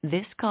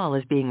This call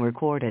is being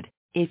recorded.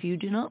 If you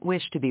do not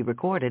wish to be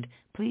recorded,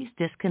 please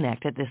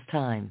disconnect at this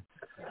time.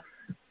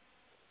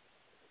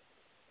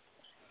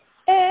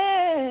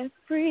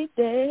 Every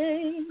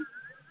day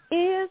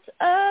is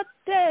a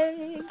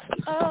day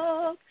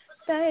of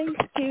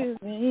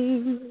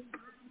Thanksgiving.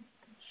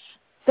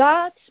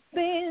 God's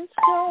been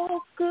so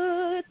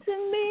good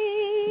to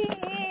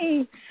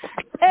me.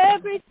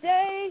 Every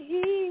day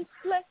He's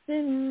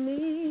blessing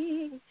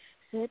me.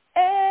 Said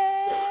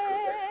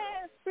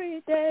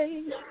every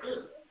day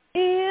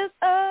is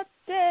a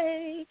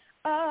day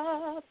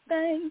of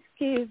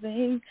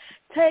Thanksgiving.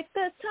 Take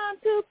the time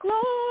to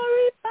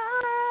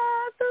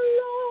glorify the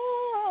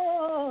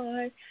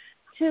Lord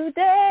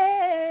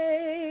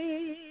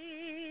today.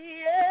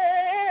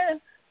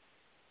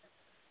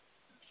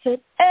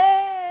 Said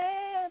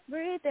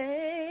every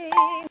day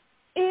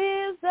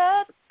is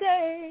a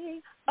day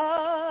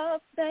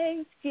of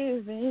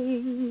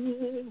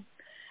Thanksgiving.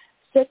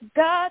 Said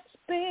God's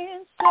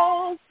been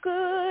so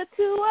good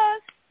to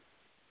us.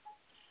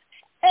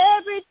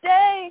 Every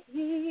day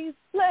He's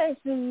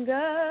blessing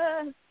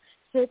us.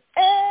 Said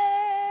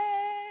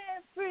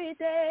every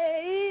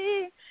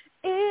day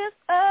is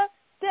a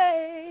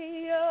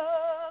day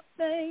of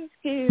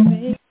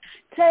Thanksgiving.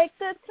 Take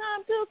the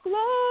time to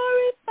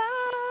glorify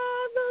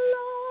the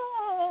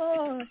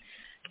Lord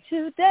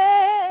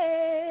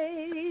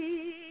today,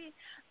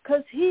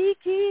 'cause He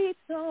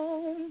keeps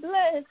on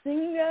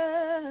blessing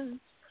us.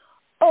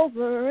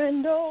 Over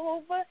and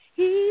over,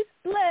 He's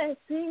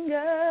blessing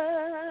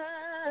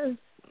us.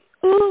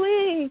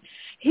 Ooh,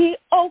 He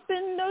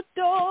opened the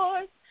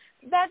doors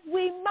that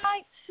we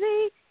might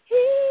see.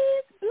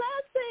 He's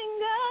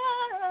blessing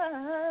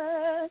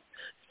us.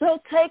 So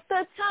take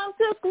the time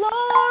to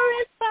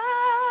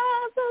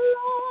glorify the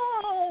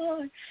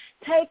Lord.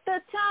 Take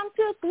the time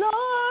to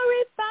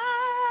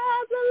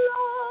glorify the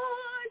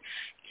Lord.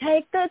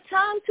 Take the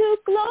time to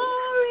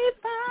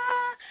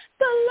glorify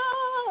the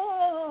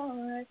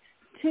Lord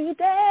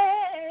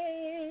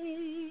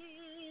today.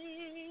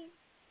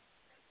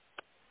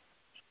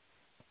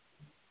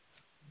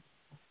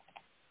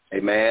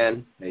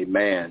 Amen.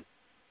 Amen.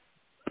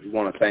 We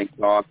want to thank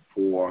God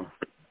for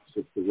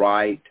Sister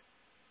Wright.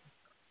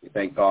 We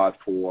thank God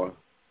for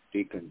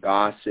Deacon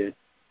Gossett.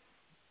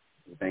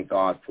 We thank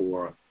God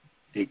for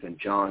Deacon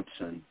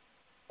Johnson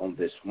on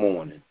this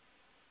morning,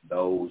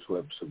 those who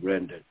have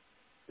surrendered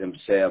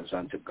themselves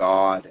unto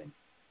God and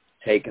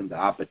taken the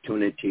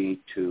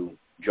opportunity to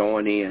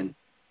join in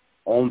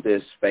on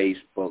this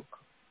Facebook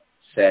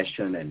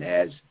session and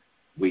as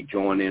we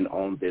join in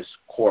on this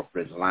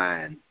corporate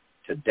line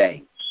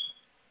today.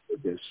 We're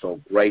just so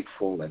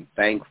grateful and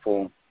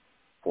thankful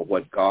for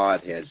what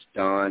God has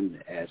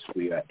done as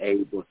we are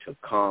able to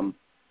come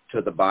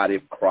to the body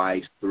of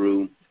Christ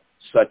through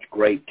such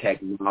great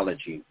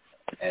technology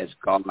as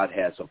God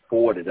has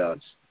afforded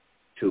us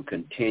to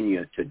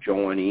continue to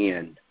join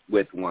in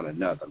with one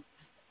another.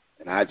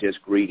 And I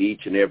just greet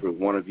each and every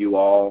one of you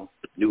all,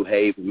 New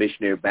Haven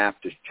Missionary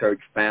Baptist Church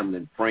family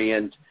and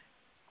friends.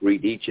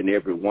 Greet each and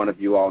every one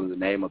of you all in the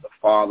name of the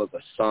Father,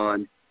 the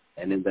Son,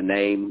 and in the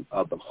name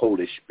of the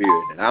Holy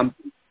Spirit. And I'm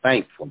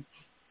thankful.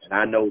 And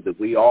I know that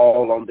we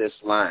all on this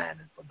line,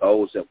 and for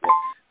those that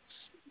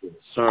will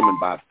sermon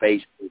by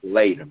Facebook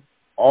later,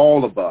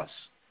 all of us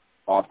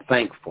are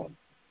thankful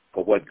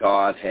for what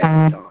God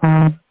has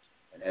done.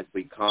 And as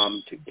we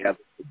come together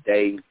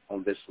today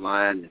on this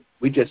line,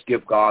 we just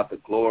give God the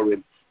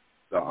glory,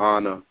 the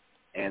honor,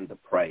 and the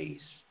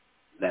praise.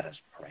 Let us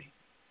pray.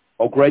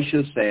 Oh,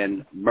 gracious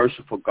and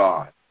merciful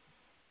God,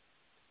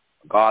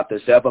 God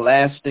that's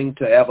everlasting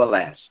to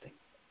everlasting,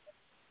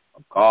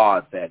 a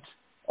God that's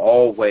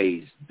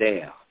always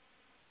there,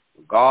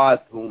 a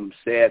God whom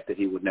said that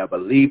He would never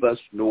leave us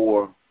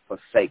nor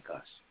forsake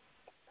us,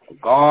 a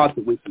God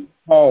that we can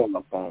call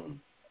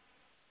upon,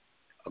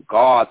 a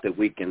God that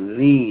we can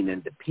lean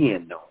and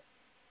depend on.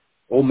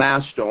 Oh,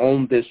 Master,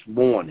 on this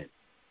morning,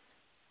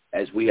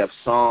 as we have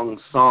sung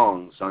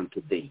songs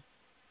unto Thee,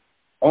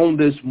 on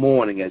this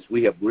morning as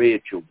we have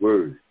read Your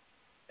word,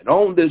 and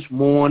on this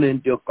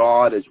morning, dear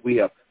God, as we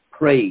have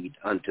prayed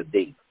unto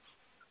Thee,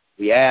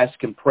 we ask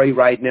and pray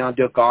right now,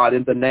 dear God,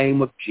 in the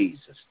name of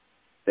Jesus,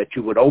 that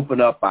You would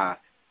open up our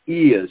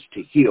ears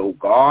to hear, oh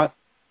God.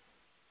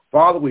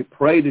 Father, we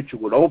pray that You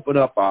would open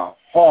up our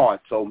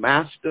hearts, oh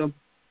Master,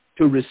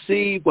 to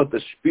receive what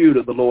the Spirit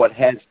of the Lord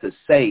has to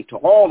say to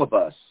all of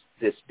us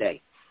this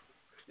day.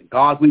 And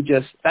God, we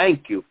just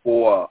thank You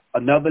for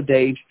another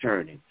day's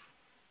journey.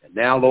 And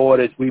now, Lord,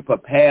 as we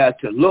prepare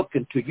to look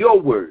into Your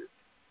word,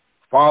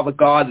 Father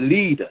God,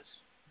 lead us.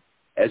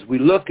 As we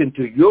look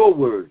into Your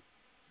word,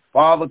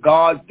 Father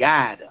God,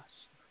 guide us.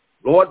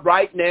 Lord,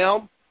 right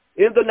now,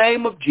 in the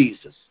name of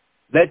Jesus,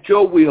 let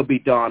Your will be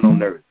done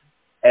on earth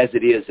as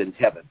it is in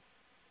heaven.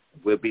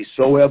 We'll be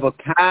so ever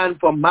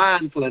kindful,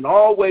 mindful, and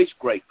always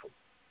grateful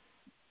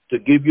to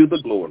give You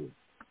the glory,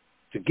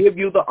 to give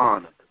You the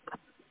honor,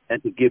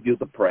 and to give You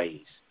the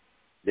praise.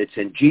 It's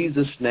in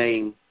Jesus'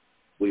 name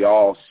we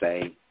all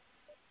say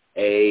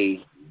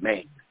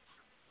amen.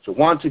 So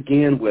once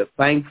again, we're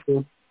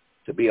thankful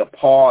to be a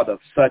part of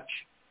such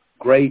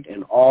great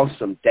and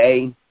awesome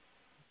day.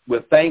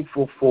 We're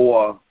thankful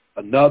for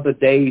another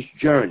day's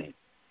journey.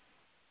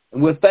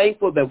 And we're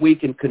thankful that we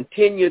can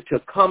continue to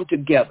come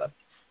together.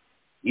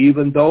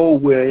 Even though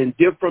we're in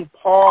different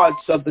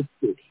parts of the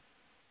city,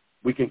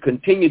 we can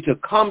continue to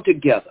come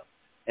together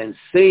and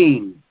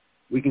sing.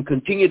 We can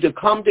continue to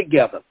come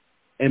together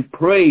and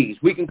praise.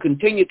 We can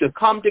continue to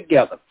come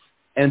together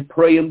and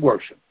pray and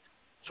worship.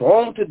 So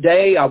on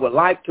today, I would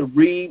like to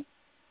read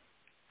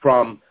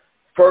from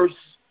 1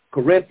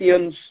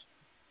 Corinthians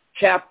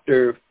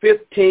chapter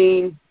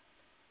 15,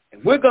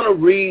 and we're going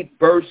to read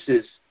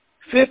verses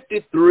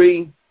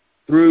 53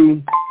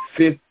 through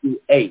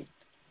 58.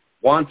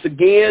 Once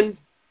again,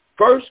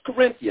 1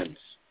 Corinthians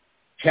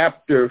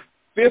chapter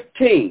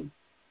 15,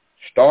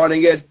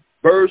 starting at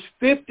verse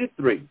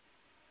 53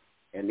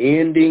 and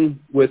ending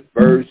with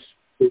verse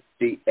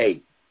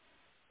 58.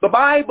 The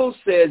Bible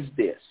says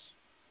this,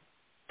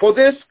 "For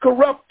this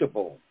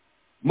corruptible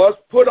must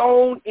put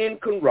on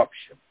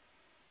incorruption,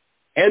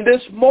 and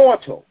this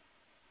mortal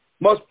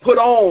must put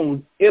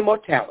on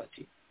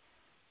immortality.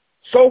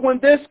 So when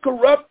this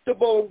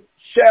corruptible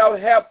shall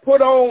have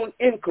put on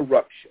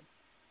incorruption,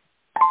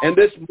 and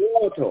this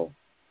mortal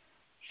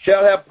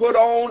shall have put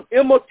on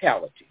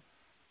immortality,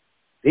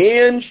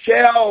 then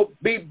shall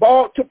be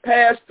brought to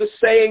pass the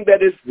saying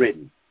that is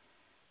written,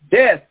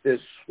 death is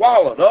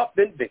swallowed up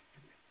in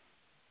victory.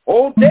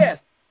 O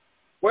death,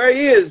 where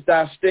is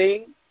thy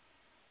sting?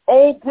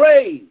 O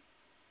grave,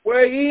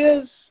 where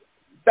is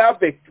thy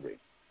victory?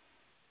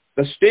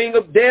 The sting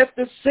of death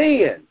is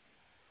sin,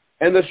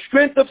 and the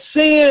strength of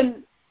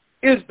sin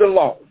is the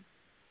law.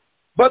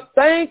 But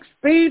thanks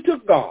be to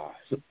God,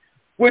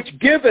 which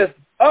giveth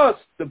us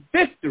the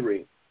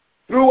victory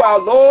through our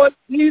Lord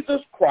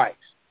Jesus Christ.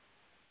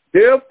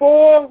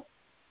 Therefore,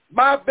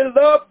 my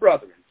beloved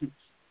brethren,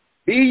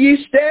 be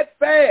ye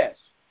steadfast,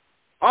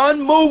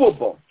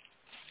 unmovable,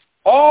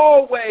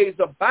 always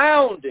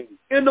abounding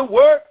in the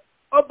work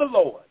of the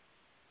Lord.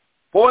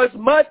 For as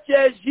much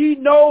as ye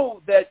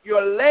know that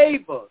your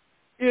labor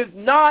is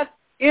not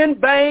in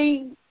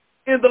vain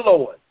in the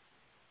Lord."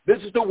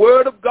 This is the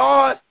word of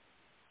God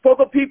for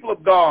the people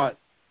of God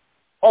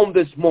on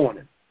this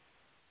morning.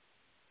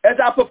 As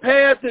I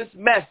prepared this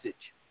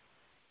message,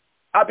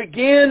 I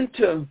began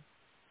to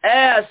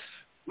ask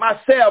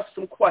myself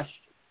some questions.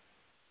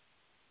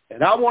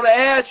 And I want to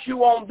ask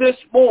you on this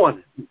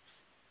morning,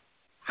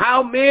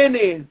 how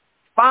many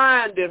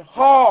find it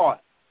hard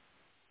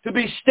to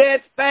be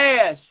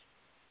steadfast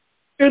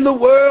in the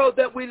world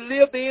that we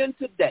live in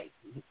today?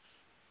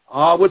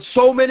 With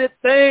so many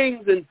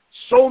things and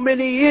so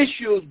many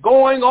issues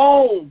going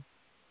on,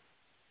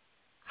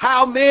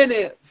 how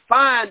many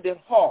find it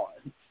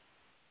hard?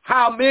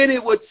 How many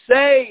would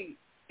say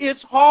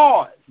it's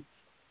hard?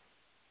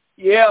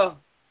 Yeah,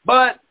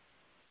 but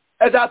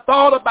as I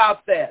thought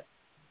about that,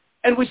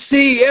 and we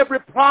see every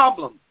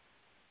problem,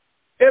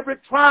 every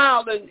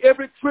trial, and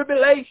every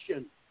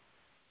tribulation,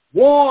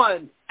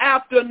 one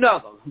after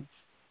another,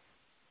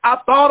 I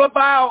thought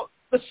about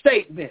the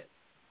statement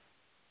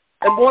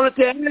and wanted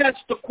to ask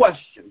the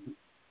question,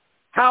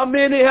 how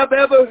many have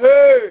ever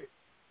heard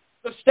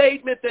the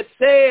statement that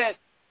said,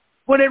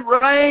 when it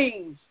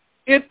rains,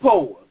 it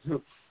pours?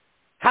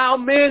 How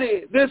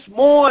many this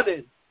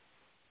morning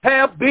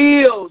have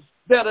bills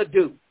that are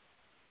due?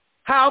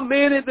 How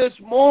many this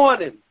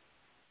morning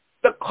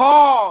the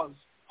cars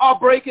are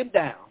breaking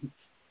down?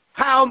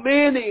 How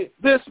many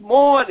this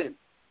morning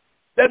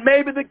that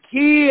maybe the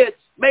kids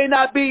may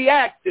not be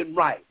acting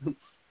right?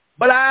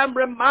 But I'm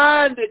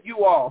reminded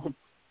you all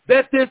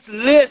that this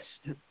list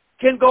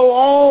can go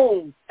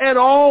on and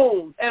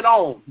on and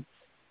on.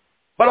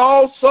 But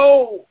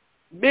also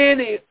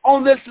many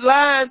on this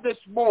line this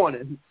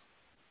morning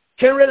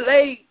can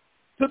relate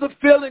to the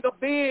feeling of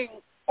being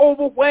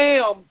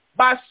overwhelmed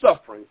by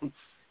suffering.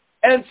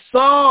 And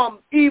some,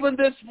 even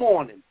this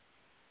morning,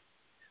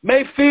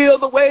 may feel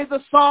the way the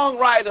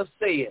songwriter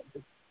said,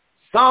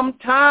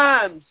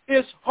 sometimes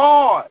it's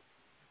hard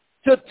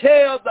to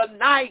tell the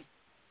night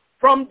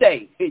from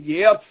day.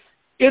 Yeah.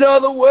 In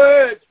other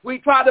words, we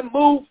try to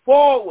move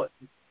forward,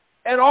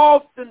 and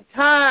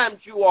oftentimes,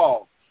 you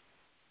all,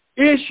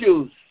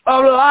 issues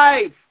of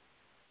life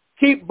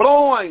keep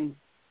blowing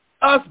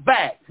us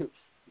back.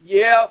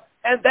 Yeah,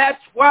 and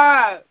that's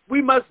why we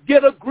must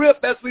get a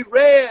grip, as we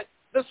read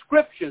the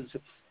scriptures.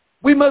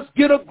 We must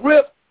get a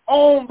grip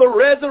on the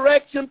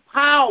resurrection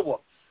power,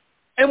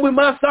 and we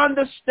must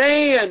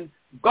understand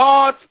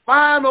God's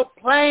final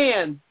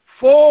plan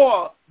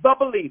for the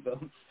believer.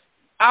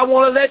 I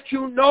want to let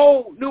you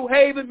know, New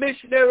Haven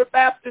Missionary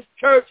Baptist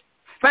Church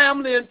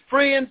family and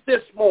friends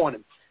this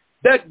morning,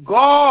 that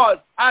God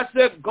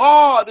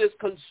is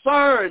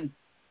concerned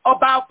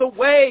about the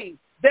way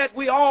that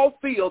we all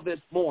feel this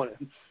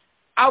morning.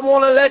 I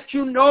want to let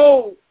you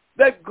know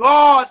that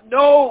God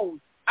knows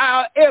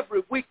our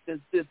every weakness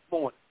this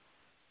morning.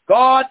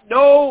 God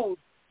knows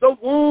the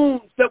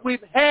wounds that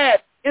we've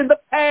had in the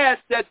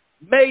past that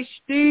may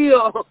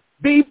still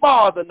be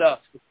bothering us.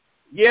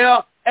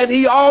 Yeah, and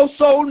he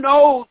also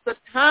knows the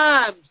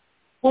times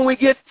when we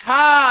get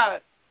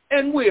tired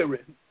and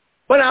weary.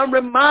 But I'm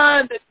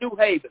reminded, New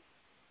Haven,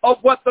 of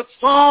what the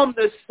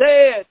psalmist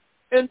said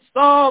in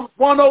Psalms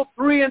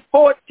 103 and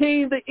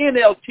 14, the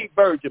NLT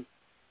version.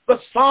 The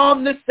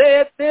psalmist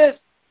said this,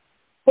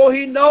 for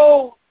he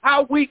knows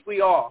how weak we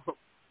are.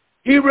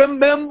 He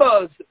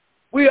remembers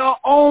we are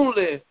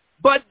only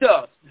but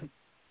dust.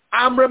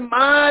 I'm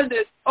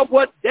reminded of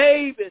what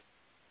David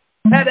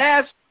had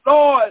asked the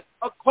Lord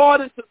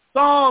according to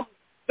Psalm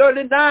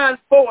 39,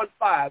 4 and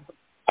 5.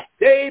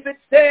 David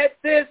said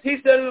this. He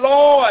said,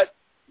 Lord,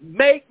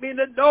 make me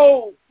to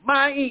know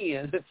my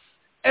end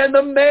and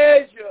the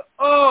measure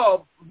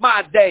of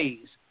my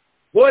days,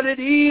 what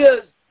it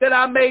is that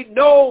I may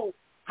know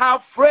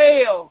how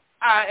frail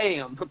I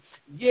am.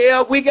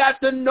 Yeah, we got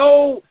to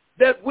know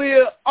that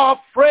we are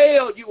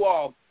frail, you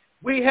all.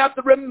 We have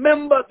to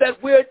remember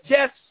that we're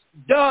just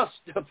dust.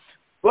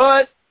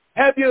 But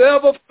have you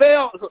ever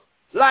felt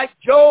like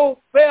Job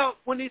felt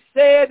when he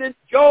said in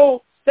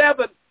Job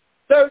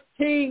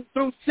 7:13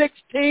 through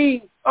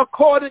 16,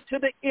 according to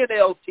the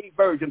NLT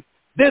version?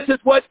 This is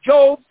what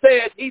Job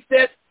said. He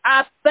said,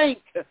 I think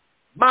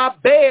my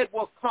bed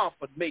will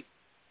comfort me,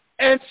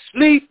 and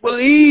sleep will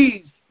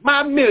ease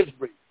my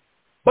misery.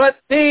 But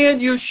then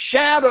you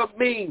shadow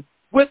me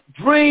with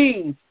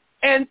dreams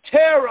and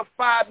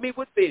terrify me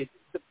with visions.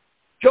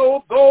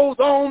 Job goes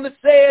on to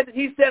say,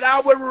 he said,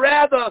 I would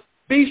rather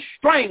be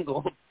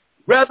strangled,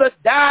 rather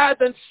die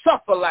than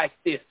suffer like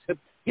this.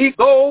 He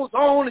goes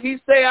on, he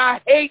say, I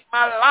hate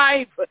my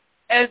life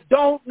and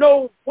don't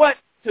know what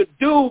to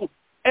do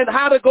and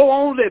how to go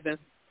on living.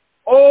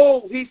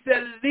 Oh, he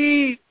said,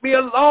 leave me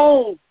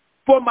alone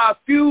for my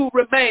few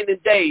remaining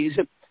days.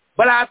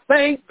 But I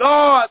thank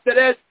God that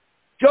as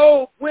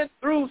Job went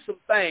through some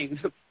things,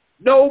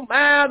 no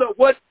matter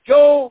what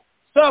Job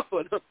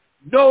suffered,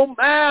 no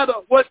matter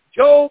what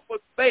Job was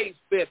faced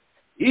with,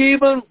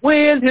 even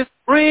when his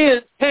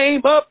friends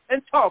came up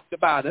and talked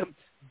about him,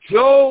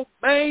 Job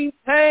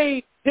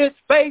maintained his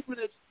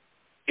faithfulness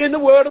in the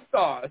Word of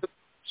God.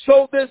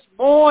 So this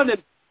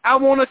morning, I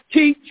want to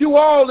teach you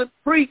all and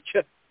preach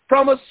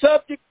from a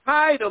subject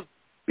title,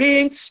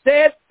 being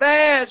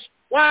steadfast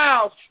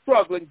while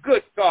struggling.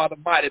 Good God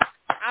Almighty.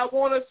 I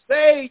want to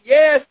say,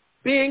 yes,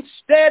 being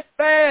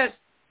steadfast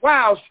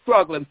while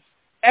struggling.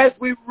 As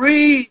we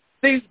read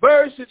these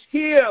verses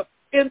here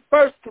in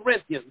 1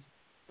 Corinthians,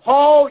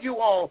 Paul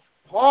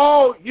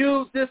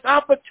used this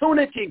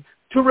opportunity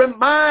to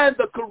remind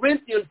the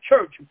Corinthian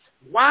church.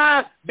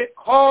 Why?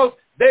 Because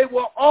they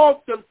were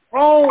often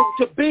prone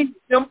to be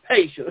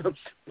impatient.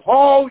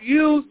 Paul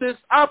used this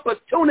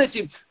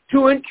opportunity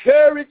to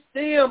encourage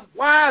them.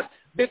 Why?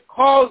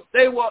 Because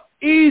they were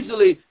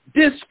easily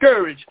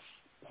discouraged.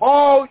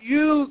 Paul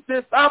used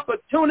this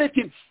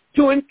opportunity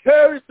to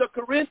encourage the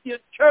Corinthian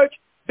church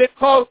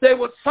because they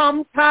were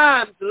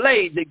sometimes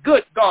lazy.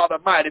 Good God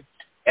Almighty.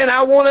 And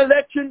I want to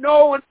let you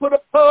know and put a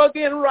plug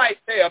in right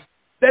there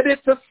that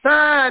it's a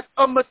sign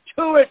of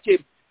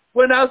maturity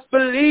when us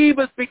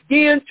believers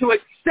begin to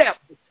accept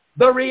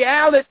the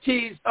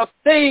realities of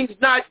things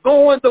not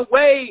going the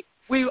way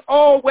we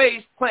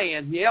always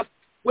planned. Yeah?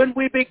 When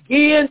we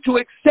begin to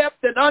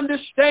accept and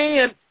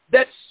understand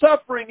that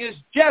suffering is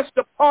just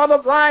a part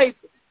of life,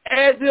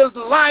 as is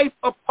life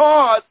a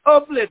part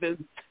of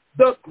living.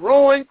 The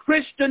growing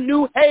Christian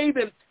New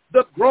Haven,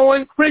 the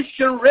growing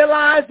Christian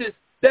realizes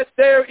that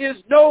there is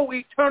no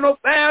eternal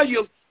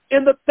value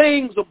in the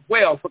things of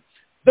wealth.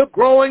 The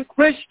growing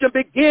Christian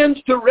begins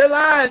to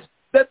realize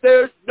that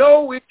there's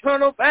no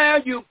eternal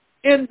value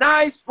in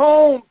nice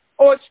homes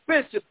or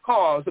expensive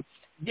cars.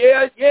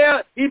 Yeah,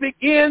 he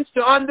begins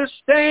to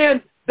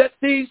understand that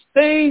these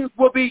things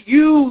will be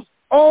used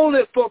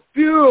only for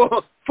fuel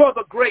for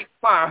the great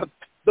fire.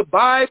 The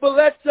Bible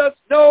lets us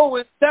know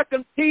in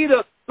 2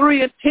 Peter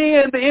 3 and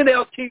 10, the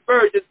NLT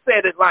version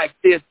said it like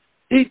this.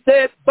 He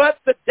said, but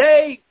the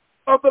day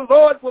of the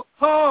Lord will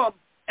come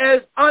as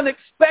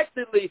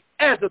unexpectedly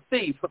as a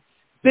thief.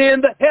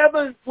 Then the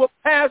heavens will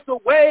pass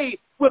away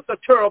with a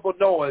terrible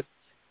noise,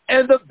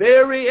 and the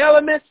very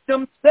elements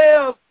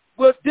themselves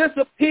will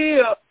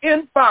disappear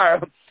in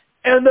fire,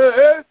 and the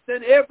earth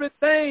and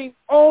everything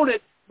on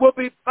it will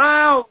be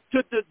found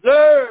to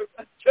deserve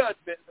a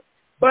judgment.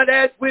 But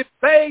as we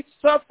face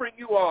suffering,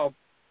 you all,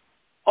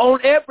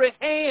 on every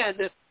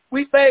hand,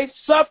 we face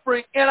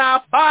suffering in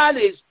our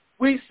bodies.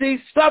 We see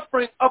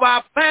suffering of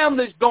our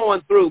families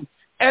going through.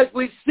 As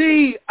we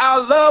see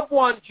our loved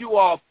ones, you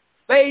all,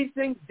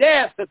 facing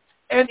death.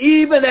 And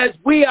even as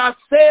we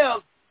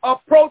ourselves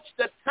approach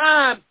the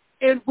time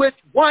in which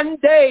one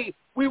day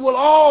we will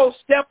all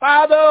step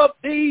out of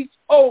these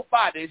old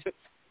bodies.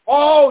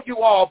 All you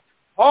all,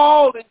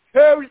 Paul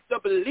encouraged the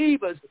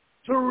believers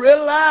to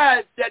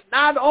realize that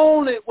not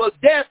only will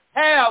death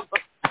have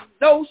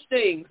no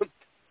sting,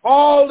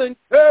 Paul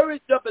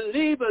encouraged the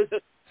believers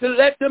to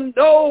let them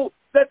know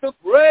that the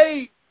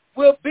grave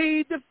will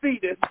be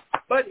defeated.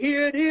 But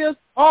here it is,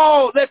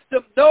 Paul lets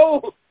them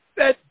know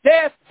that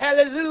death,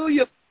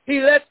 hallelujah, he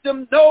lets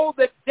them know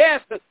that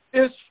death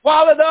is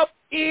swallowed up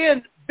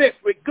in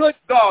victory. Good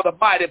God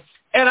Almighty.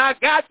 And I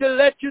got to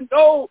let you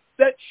know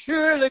that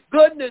surely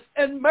goodness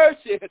and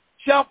mercy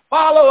shall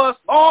follow us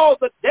all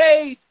the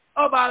days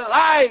of our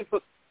life.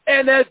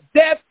 And as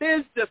death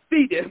is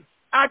defeated,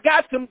 I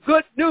got some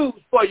good news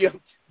for you.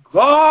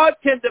 God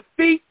can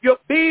defeat your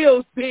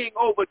bills being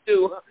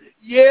overdue.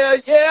 Yeah,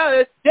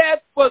 as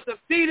death was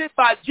defeated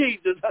by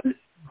Jesus,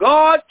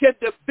 God can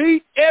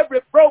defeat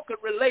every broken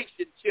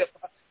relationship.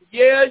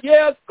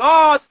 Yeah,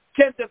 God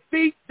can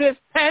defeat this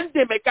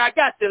pandemic. I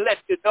got to let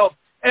you know.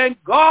 And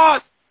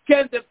God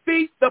can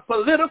defeat the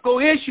political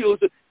issues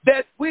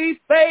that we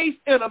face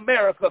in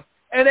America.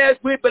 And as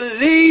we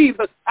believe,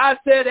 I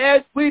said,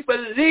 as we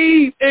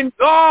believe in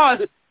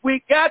God,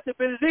 we got to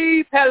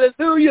believe,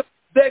 hallelujah,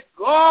 that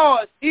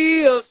God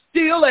is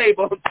still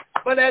able.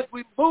 But as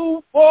we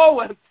move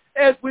forward,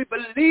 as we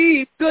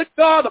believe, good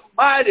God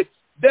Almighty,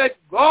 that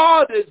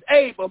God is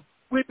able,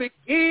 we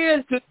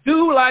begin to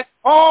do like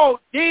Paul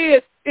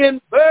did in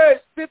verse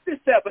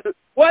 57.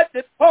 What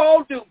did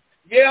Paul do?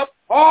 Yeah,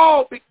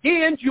 Paul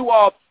begins, you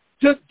all,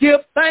 to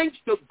give thanks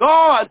to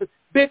God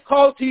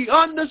because he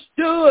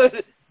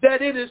understood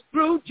that it is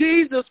through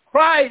Jesus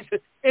Christ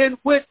in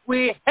which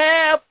we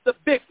have the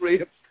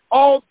victory.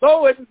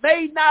 Although it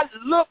may not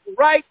look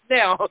right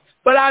now,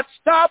 but I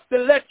stopped to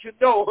let you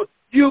know,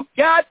 you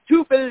got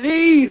to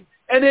believe.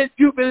 And if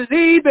you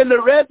believe in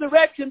the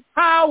resurrection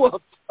power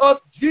of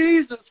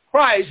Jesus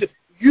Christ,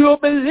 you'll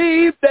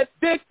believe that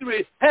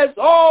victory has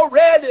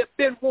already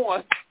been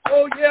won.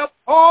 Oh, yeah,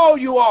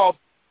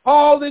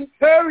 Paul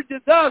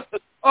encourages us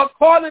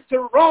according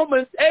to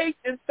Romans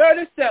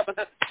 8:37.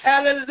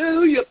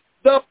 Hallelujah.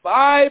 The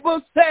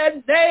Bible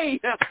said, nay.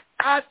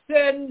 I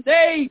said,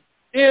 nay.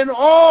 In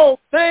all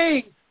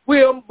things,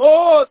 we are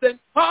more than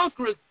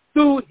conquerors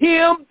through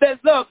him that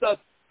loves us.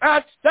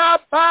 I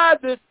stopped by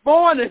this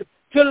morning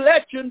to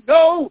let you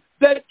know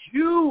that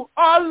you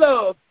are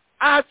loved.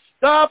 I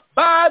stopped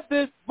by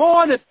this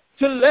morning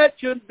to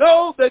let you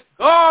know that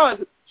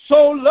God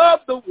so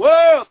loved the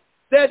world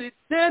that he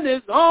sent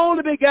his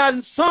only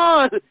begotten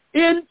Son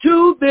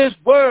into this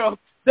world,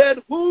 that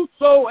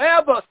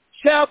whosoever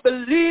shall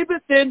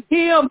believeth in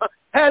him,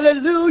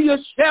 hallelujah,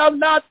 shall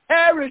not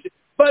perish,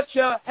 but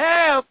shall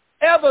have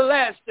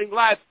everlasting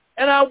life.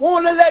 And I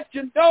want to let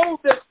you know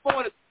this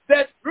morning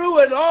that through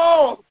it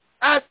all,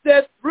 I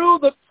said through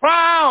the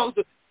trials,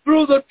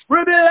 through the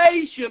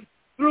tribulation,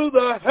 through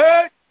the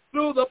hurt,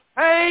 through the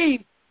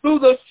pain, through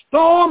the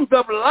storms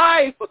of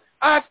life,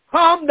 I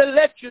come to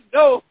let you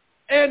know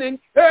and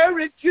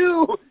encourage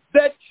you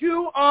that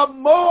you are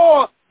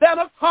more than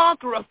a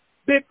conqueror,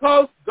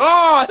 because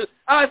God,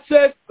 I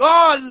said,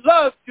 God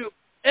loves you.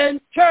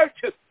 And church,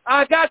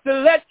 I got to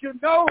let you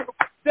know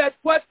that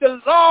what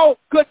the law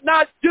could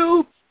not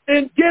do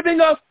in giving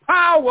us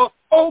power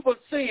over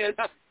sin,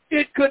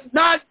 it could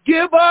not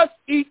give us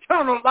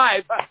eternal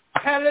life.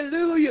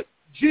 Hallelujah.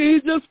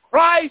 Jesus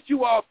Christ,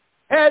 you all,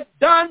 has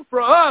done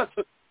for us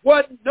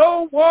what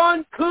no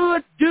one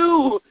could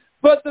do.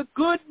 But the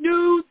good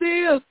news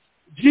is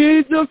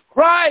Jesus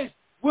Christ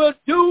will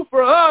do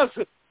for us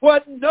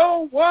what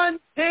no one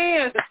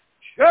can.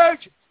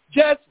 Church,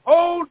 just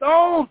hold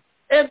on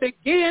and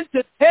begin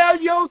to tell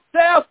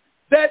yourself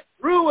that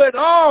through it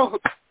all,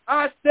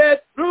 I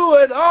said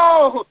through it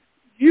all,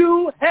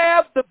 you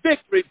have the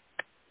victory.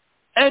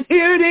 And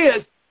here it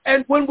is.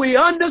 And when we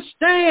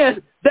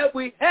understand that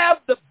we have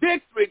the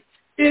victory,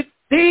 it's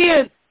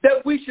then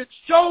that we should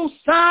show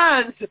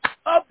signs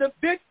of the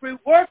victory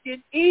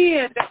working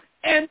in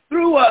and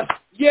through us.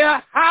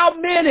 Yeah, how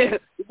many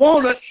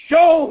want to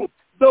show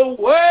the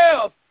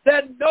world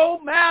that no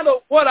matter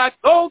what I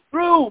go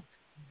through,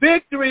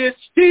 victory is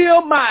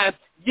still mine?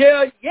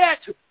 Yeah, yet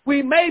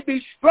we may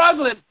be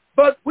struggling,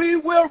 but we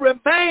will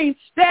remain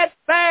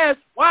steadfast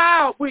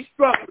while we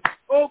struggle.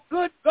 Oh,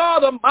 good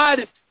God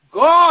Almighty.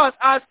 God,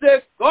 I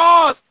said,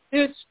 God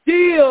is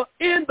still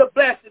in the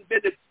blessing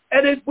business.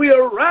 And as we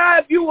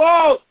arrive, you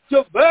all,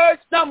 to verse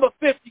number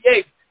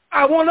 58,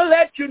 I want to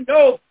let you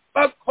know,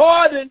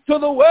 according to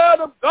the word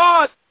of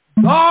God,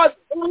 God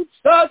wants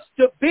us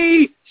to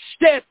be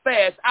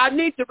steadfast. I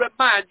need to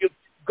remind you,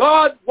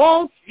 God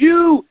wants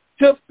you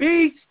to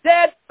be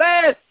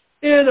steadfast.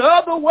 In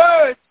other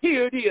words,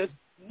 here it is,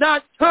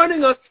 not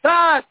turning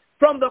aside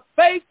from the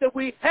faith that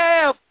we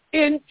have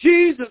in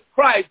Jesus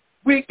Christ.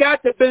 We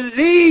got to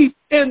believe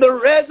in the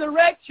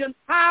resurrection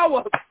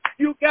power.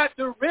 You got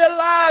to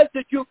realize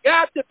that you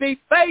got to be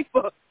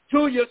faithful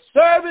to your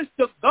service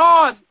to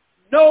God,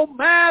 no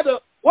matter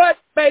what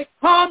may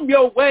come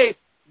your way.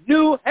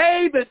 New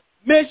Haven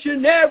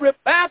Missionary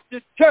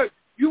Baptist Church,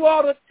 you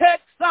ought to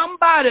text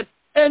somebody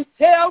and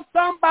tell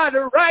somebody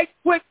right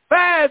quick,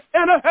 fast,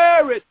 in a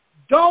hurry.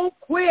 Don't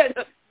quit.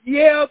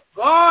 Yeah,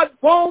 God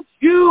wants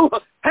you,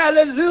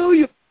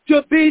 hallelujah,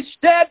 to be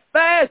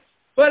steadfast.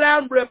 But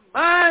I'm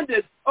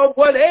reminded of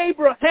what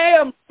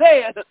Abraham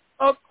said,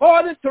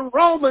 according to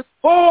Romans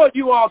 4,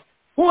 you all,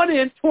 20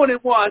 and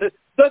 21.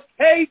 The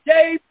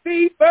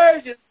KJV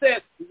version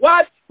says,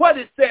 watch what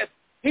it says.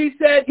 He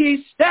said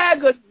he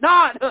staggered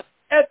not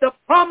at the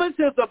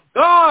promises of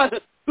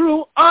God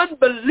through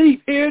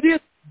unbelief. Here it is.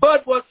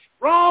 But was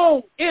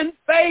strong in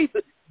faith,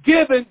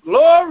 giving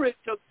glory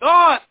to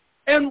God.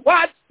 And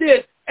watch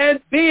this. And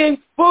being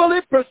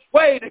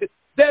persuaded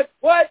that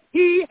what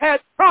he had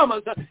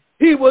promised,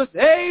 he was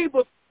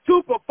able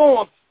to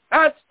perform.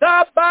 I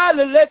stopped by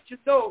to let you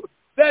know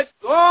that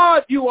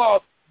God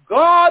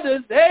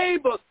is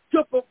able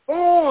to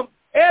perform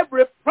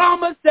every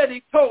promise that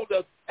he told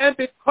us. And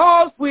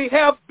because we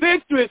have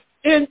victory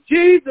in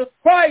Jesus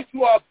Christ,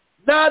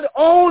 not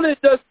only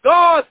does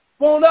God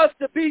want us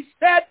to be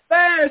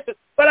steadfast,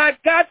 but I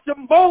got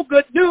some more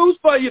good news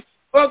for you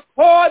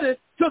according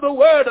to the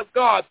word of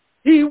God.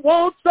 He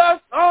wants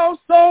us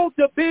also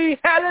to be,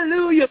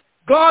 hallelujah,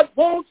 God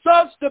wants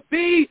us to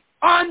be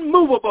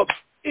unmovable.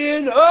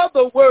 In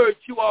other words,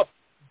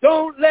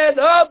 don't let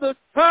others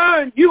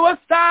turn you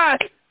aside.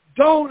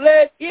 Don't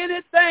let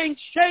anything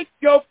shake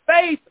your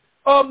faith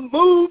or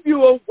move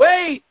you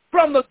away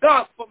from the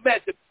gospel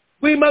message.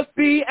 We must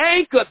be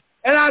anchored.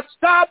 And I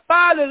stopped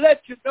by to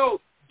let you know,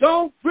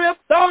 don't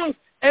drift on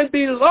and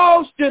be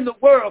lost in the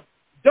world.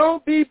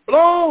 Don't be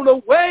blown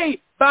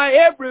away by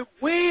every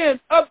wind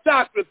of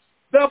doctrine.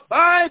 The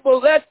Bible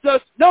lets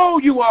us know,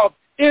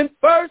 in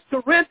 1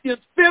 Corinthians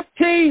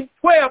 15,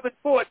 12, and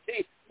 14.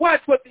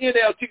 Watch what the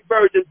NLT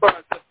version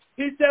burns.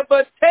 He said,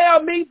 but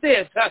tell me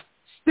this,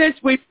 since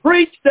we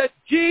preach that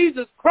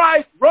Jesus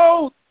Christ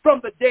rose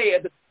from the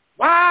dead,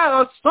 why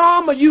are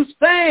some of you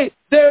saying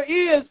there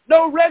is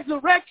no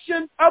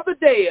resurrection of the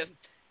dead?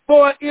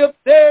 For if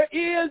there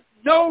is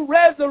no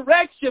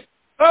resurrection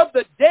of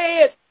the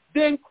dead,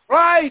 then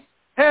Christ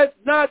has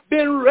not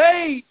been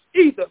raised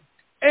either.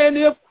 And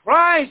if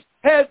Christ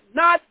has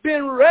not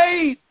been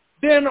raised,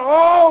 then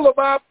all of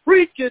our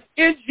preaching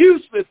is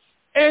useless,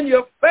 and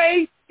your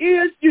faith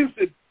is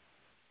useless.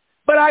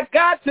 But I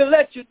got to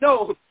let you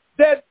know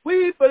that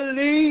we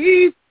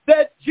believe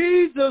that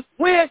Jesus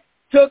went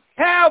to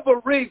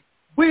Calvary.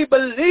 We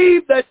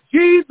believe that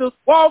Jesus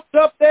walked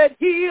up that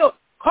hill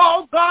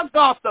called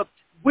Golgotha.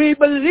 We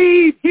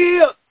believe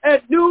here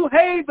at New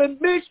Haven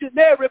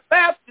Missionary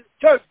Baptist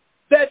Church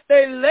that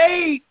they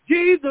laid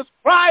Jesus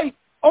Christ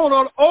on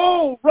an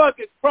old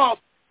rugged cross.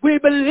 We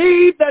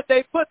believe that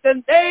they put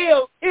the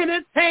nails in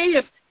his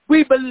hands.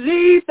 We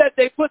believe that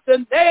they put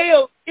the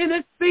nails in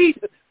his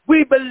feet.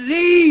 We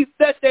believe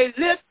that they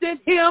lifted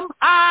him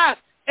high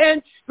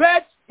and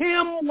stretched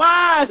him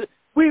wide.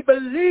 We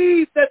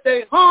believe that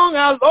they hung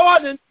our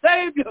Lord and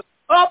Savior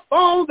up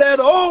on that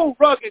old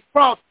rugged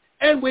cross.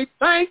 And we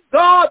thank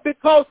God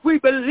because we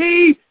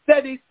believe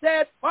that he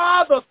said,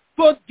 Father,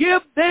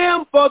 forgive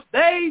them, for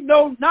they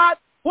know not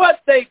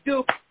what they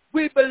do.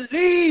 We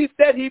believe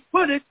that he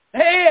put his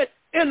head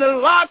in the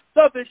locks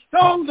of his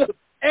shoulders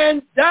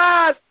and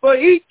died for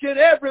each and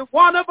every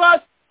one of us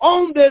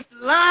on this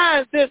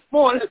line this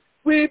morning.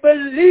 We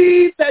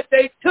believe that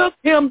they took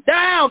him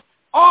down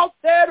off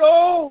that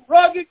old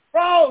rugged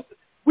cross.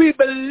 We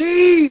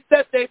believe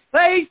that they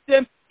placed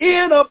him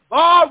in a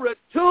borrowed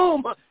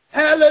tomb.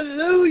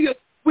 Hallelujah.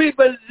 We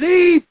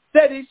believe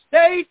that he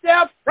stayed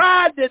there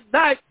Friday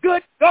night.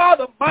 Good God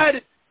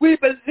Almighty. We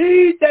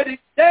believe that he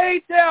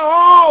stayed there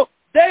all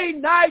day,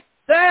 night,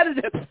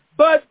 Saturday.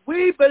 But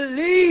we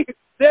believe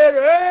that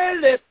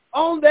early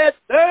on that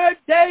third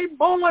day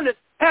morning,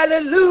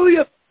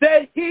 hallelujah,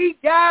 that he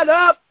got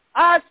up.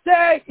 I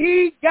say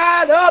he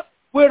got up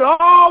with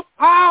all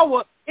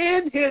power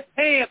in his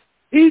hand.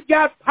 He's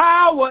got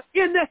power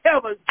in the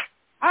heavens,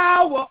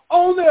 power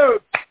on the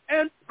earth,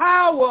 and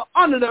power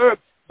under the earth.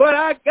 But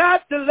I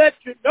got to let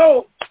you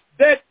know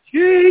that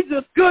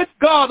Jesus, good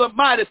God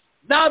Almighty,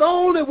 not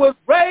only was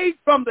raised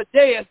from the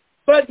dead,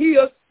 but he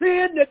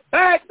ascended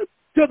back to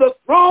the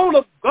throne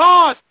of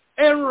God.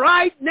 And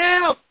right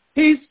now,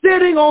 he's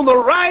sitting on the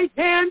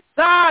right-hand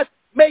side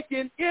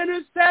making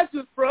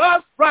intercessions for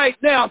us right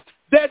now,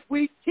 that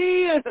we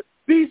can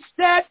be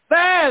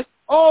steadfast,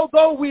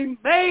 although we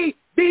may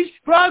be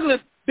struggling,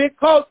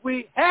 because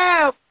we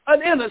have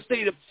an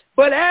intercessor.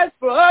 But as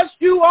for us,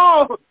 you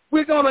all,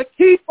 we're going to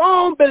keep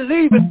on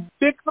believing,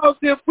 because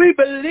if we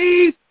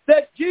believe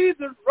that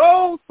Jesus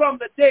rose from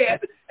the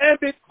dead, and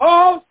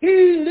because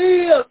he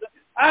lives,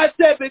 I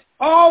said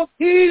because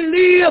he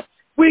lives,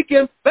 we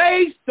can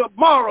face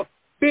tomorrow.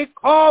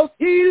 Because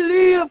he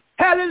lives,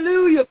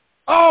 hallelujah,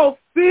 all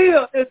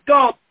fear is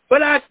gone.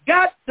 But I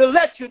got to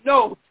let you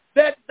know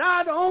that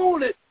not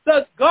only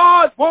does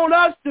God want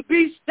us to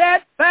be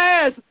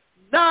steadfast,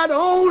 not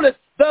only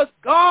does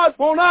God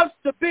want us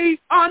to be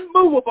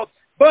unmovable,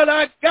 but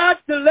I got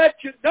to let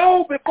you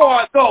know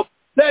before I go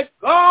that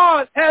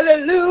God,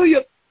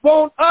 hallelujah,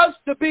 wants us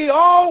to be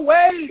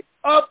always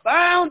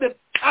abounding.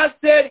 I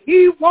said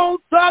he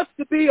wants us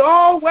to be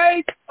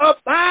always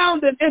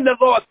abounding in the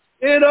Lord.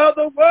 In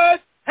other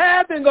words,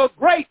 having a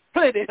great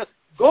plenty,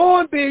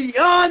 going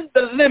beyond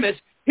the limits.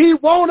 He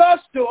wants us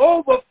to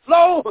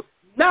overflow,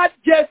 not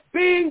just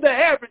being the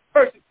average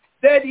person,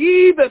 that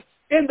even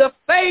in the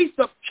face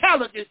of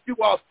challenges, you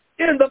all,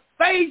 in the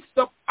face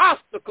of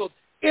obstacles,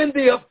 in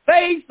the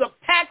face of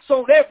attacks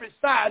on every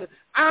side,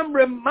 I'm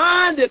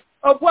reminded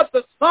of what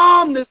the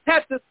psalmist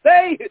had to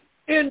say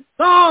in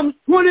Psalms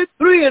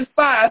 23 and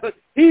 5.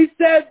 He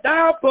said,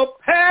 thou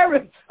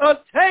preparest a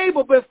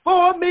table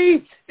before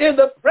me in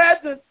the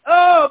presence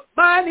of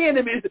mine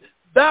enemies.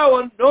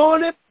 Thou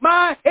anointest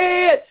my head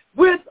head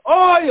with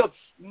oil.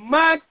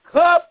 My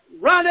cup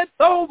runneth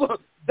over.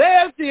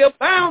 There's the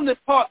abounding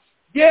part.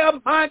 Yeah,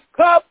 my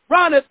cup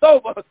runneth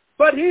over.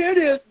 But here it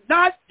is,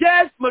 not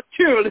just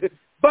materially,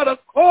 but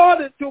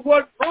according to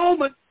what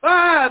Romans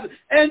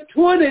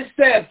 5:20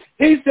 says.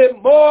 He said,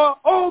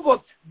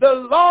 moreover, the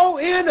law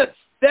in it,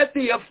 that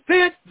the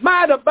offense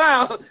might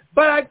abound.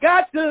 But I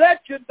got to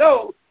let you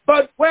know,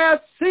 but where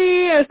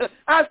sin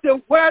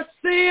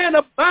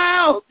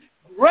abounds,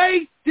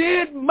 grace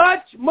did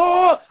much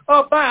more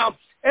abound.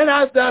 And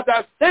I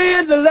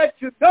stand to let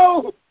you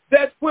know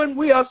that when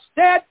we are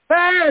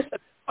steadfast,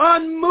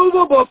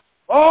 unmovable,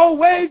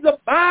 always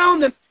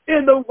abounding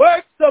in the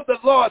works of the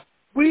Lord,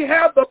 we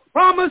have the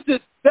promises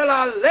that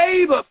our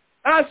labor,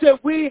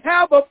 we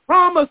have a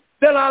promise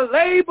that our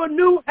labor,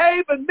 New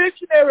Haven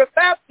Missionary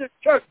Baptist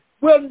Church,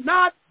 will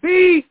not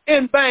be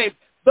in vain.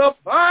 The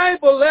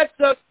Bible lets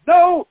us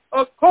know,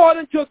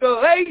 according to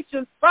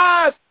Galatians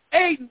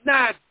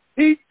 5:8-9,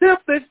 he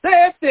simply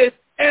said this,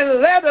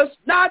 and let us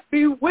not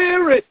be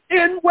weary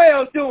in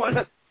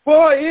well-doing,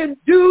 for in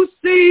due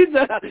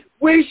season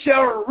we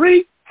shall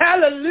reap.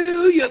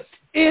 Hallelujah.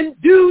 In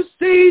due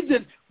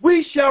season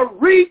we shall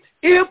reap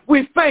if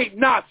we faint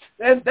not.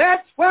 And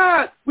that's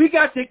why we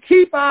got to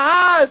keep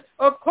our eyes,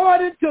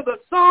 according to the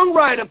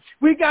songwriter,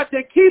 we got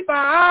to keep our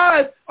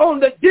eyes on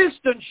the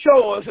distant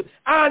shores.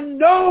 I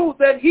know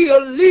that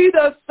he'll lead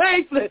us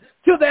safely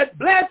to that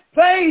blessed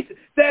place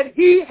that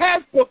he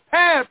has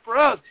prepared for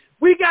us.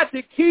 We got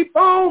to keep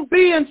on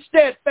being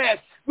steadfast.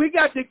 We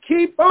got to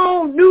keep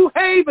on, New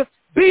Haven,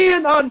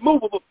 being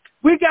unmovable.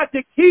 We got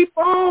to keep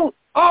on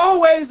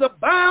always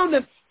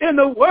abounding in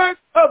the work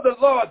of the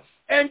Lord.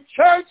 And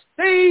church,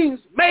 things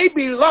may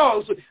be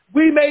lost.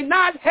 We may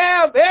not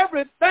have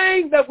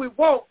everything that we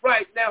want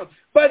right now,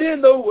 but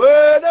in the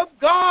Word of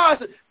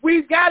God,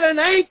 we've got an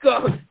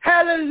anchor.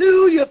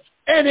 Hallelujah.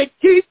 And it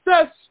keeps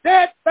us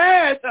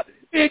steadfast.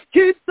 It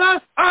keeps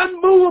us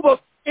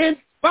unmovable in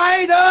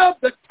spite of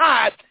the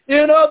tide.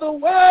 In other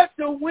words,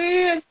 the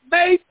wind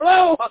may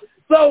blow,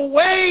 the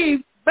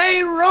waves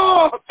may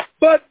roar,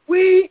 but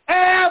we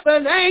have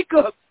an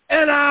anchor,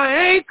 and our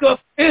anchor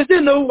is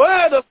in the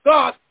Word of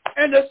God.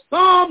 And the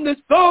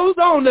psalmist goes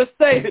on to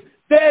say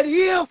that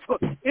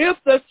if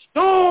the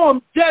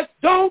storm just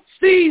don't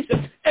cease,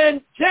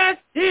 and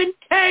just in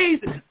case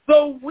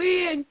the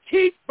wind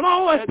keeps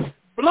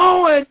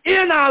blowing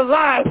in our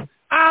lives,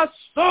 our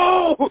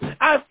soul,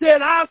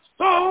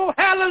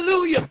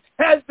 hallelujah,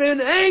 has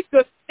been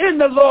anchored in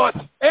the Lord.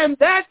 And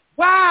that's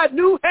why,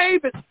 New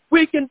Haven,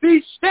 we can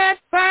be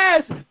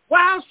steadfast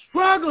while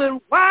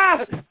struggling.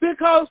 Why?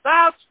 Because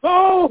our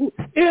soul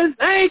is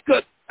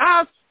anchored.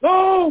 Our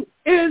soul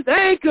is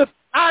anchored.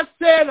 I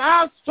said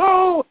our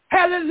soul,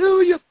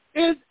 hallelujah,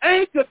 is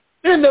anchored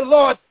in the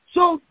Lord.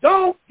 So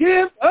don't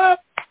give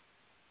up.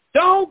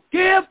 Don't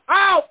give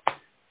out.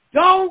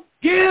 Don't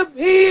give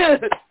in.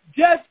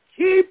 Just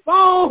keep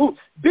on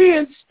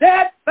being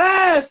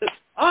steadfast,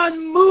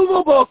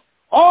 unmovable,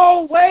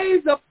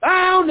 always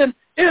abounding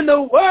in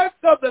the work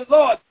of the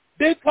Lord.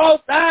 Because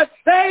I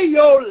say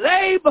your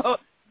labor,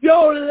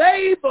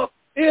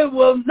 it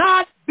will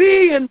not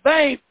be in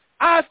vain.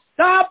 I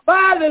stop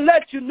by to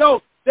let you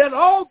know that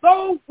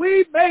although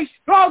we may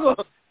struggle,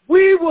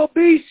 we will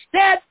be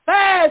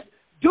steadfast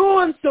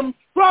during some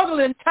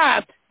struggling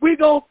times. We're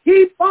going to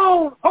keep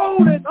on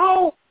holding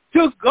on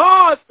to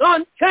God's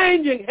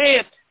unchanging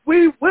hand.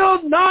 We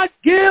will not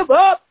give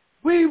up.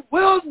 We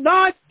will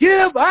not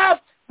give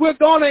up. We're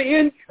going to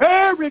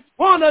encourage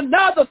one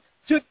another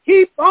to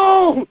keep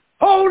on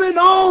holding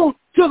on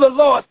to the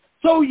Lord.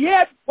 So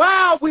yet,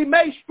 while we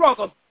may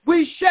struggle,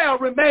 we shall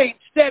remain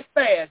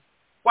steadfast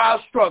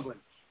while struggling.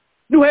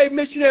 New Haven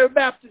Missionary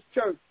Baptist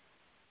Church,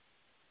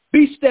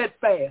 be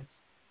steadfast.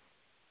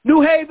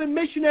 New Haven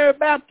Missionary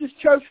Baptist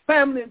Church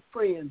family and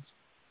friends,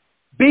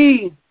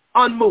 be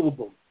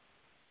unmovable.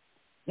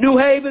 New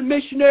Haven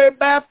Missionary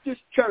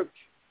Baptist Church,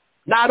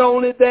 not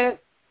only that,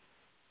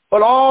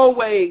 but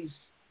always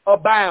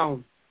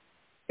abound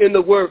in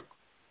the work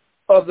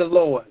of the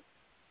Lord,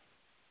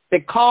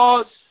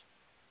 because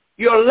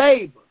your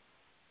labor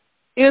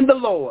in the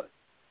Lord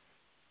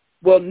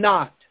will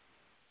not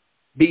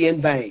be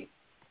in vain.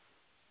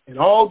 And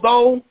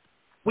although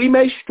we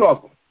may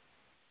struggle,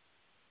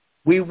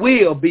 we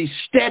will be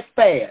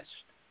steadfast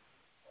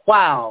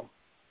while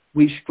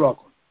we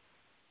struggle.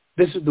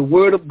 This is the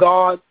word of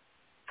God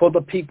for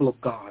the people of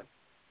God.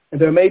 And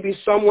there may be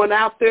someone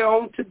out there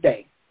on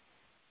today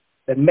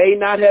that may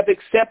not have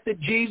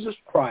accepted Jesus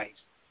Christ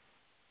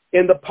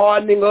in the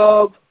pardoning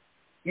of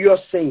your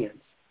sins.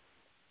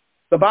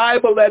 The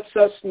Bible lets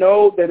us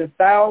know that if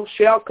thou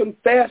shalt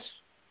confess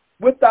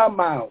with thy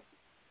mouth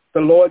the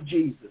Lord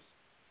Jesus,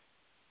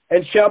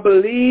 and shall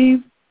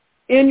believe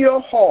in your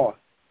heart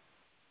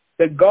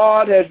that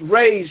God has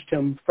raised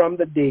him from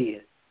the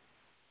dead,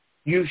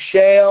 you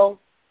shall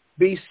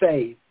be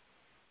saved.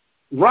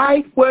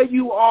 Right where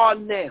you are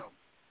now,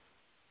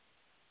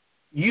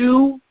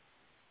 you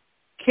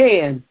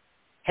can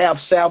have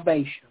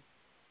salvation.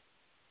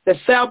 The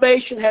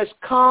salvation has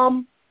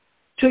come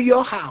to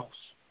your house.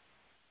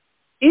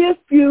 if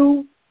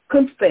you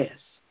confess,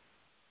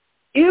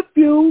 if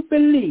you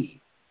believe,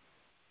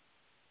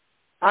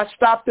 I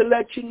stop to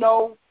let you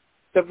know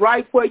that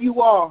right where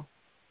you are,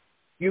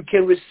 you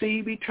can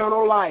receive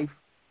eternal life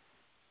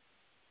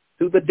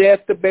through the death,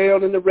 the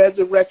burial, and the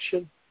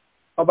resurrection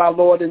of our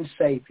Lord and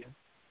Savior.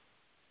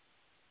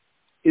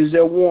 Is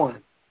there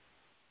one?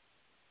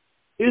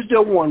 Is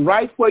there one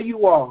right where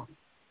you are?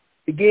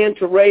 Begin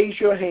to raise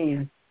your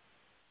hand.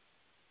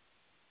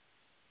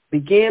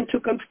 Begin to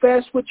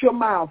confess with your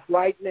mouth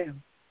right now.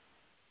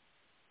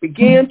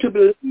 Begin to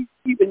believe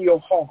in your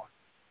heart.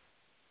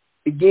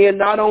 Begin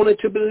not only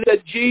to believe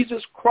that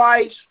Jesus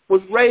Christ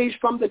was raised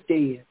from the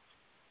dead,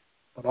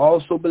 but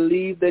also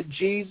believe that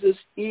Jesus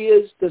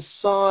is the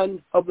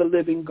Son of the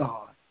living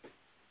God.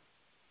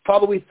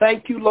 Father, we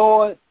thank you,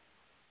 Lord,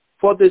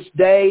 for this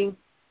day.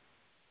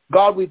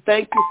 God, we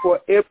thank you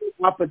for every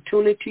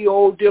opportunity,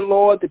 oh dear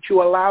Lord, that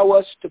you allow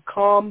us to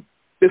come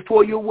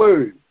before your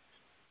word.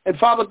 And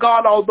Father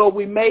God, although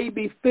we may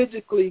be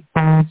physically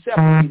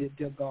separated,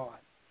 dear God,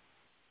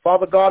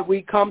 Father God,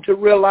 we come to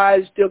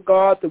realize, dear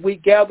God, that we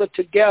gather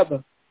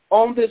together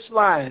on this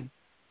line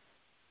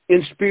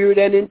in spirit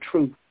and in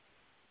truth.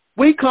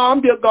 We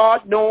come, dear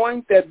God,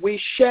 knowing that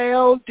we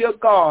shall, dear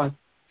God,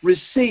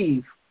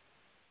 receive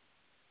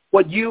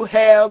what you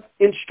have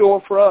in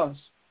store for us.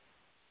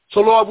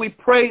 So, Lord, we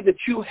pray that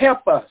you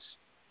help us.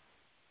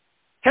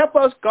 Help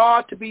us,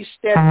 God, to be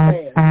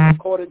steadfast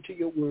according to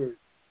your word.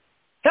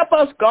 Help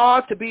us,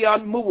 God, to be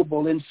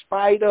unmovable in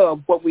spite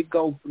of what we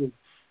go through.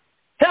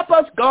 Help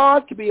us,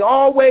 God, to be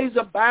always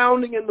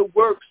abounding in the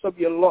works of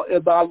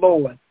our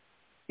Lord,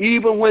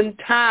 even when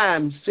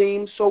times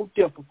seem so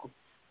difficult.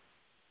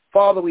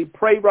 Father, we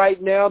pray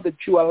right now that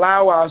you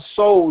allow our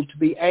souls to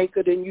be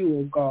anchored in you,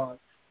 O God,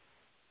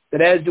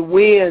 that as the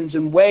winds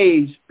and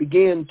waves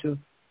begin to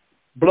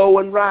blow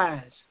and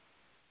rise,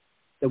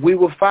 that we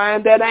will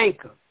find that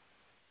anchor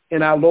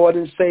in our Lord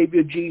and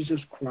Savior Jesus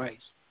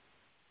Christ,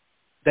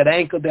 that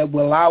anchor that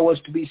will allow us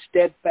to be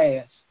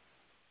steadfast,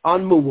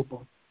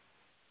 unmovable,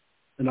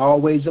 and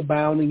always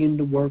abounding in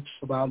the works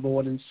of our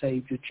Lord and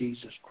Savior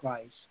Jesus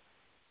Christ.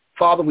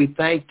 Father, we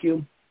thank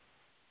you.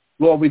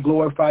 Lord, we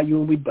glorify you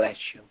and we bless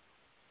you.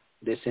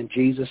 This in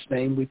Jesus'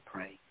 name we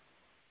pray.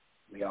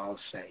 We all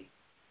say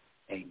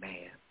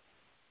amen.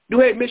 New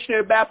Haven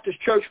Missionary Baptist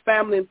Church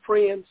family and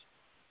friends,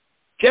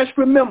 just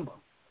remember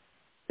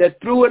that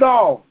through it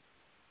all,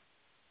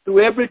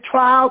 through every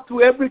trial,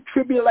 through every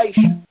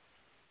tribulation,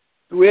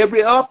 through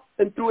every up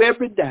and through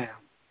every down,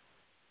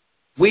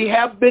 we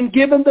have been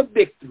given the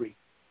victory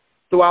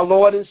through our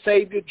Lord and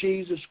Savior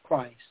Jesus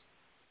Christ.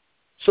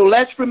 So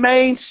let's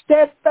remain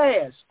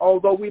steadfast,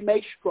 although we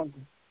may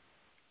struggle.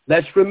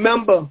 Let's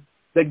remember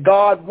that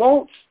God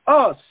wants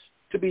us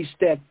to be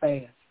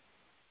steadfast.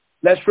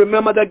 Let's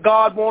remember that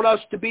God wants us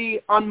to be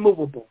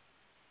unmovable.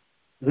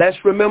 Let's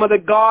remember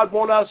that God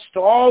wants us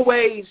to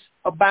always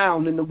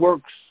abound in the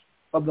works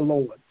of the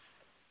Lord.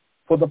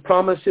 For the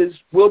promises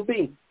will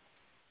be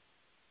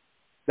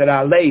that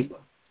our labor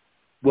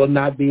will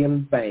not be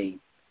in vain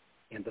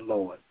in the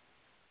Lord.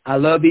 I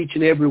love each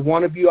and every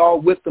one of you all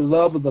with the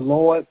love of the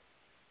Lord.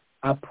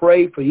 I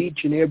pray for each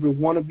and every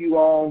one of you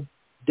all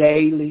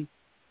daily.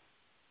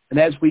 And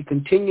as we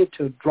continue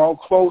to draw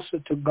closer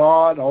to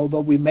God,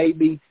 although we may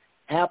be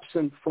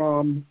absent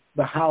from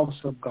the house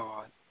of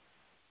God,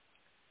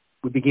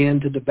 we begin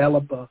to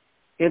develop an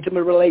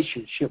intimate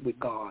relationship with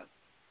God.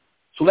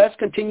 So let's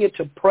continue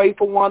to pray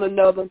for one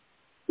another.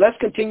 Let's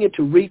continue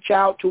to reach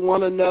out to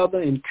one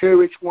another,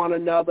 encourage one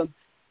another.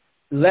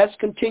 Let's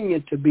continue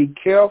to be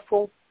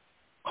careful,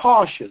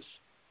 cautious,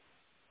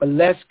 but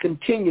let's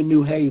continue,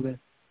 New Haven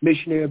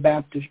Missionary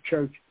Baptist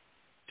Church,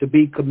 to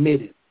be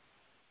committed.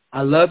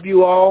 I love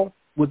you all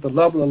with the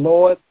love of the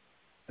Lord,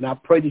 and I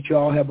pray that you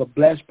all have a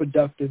blessed,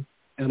 productive,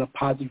 and a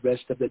positive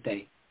rest of the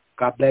day.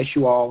 God bless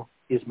you all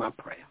is my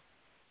prayer.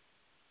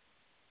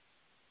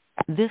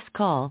 This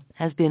call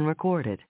has been recorded.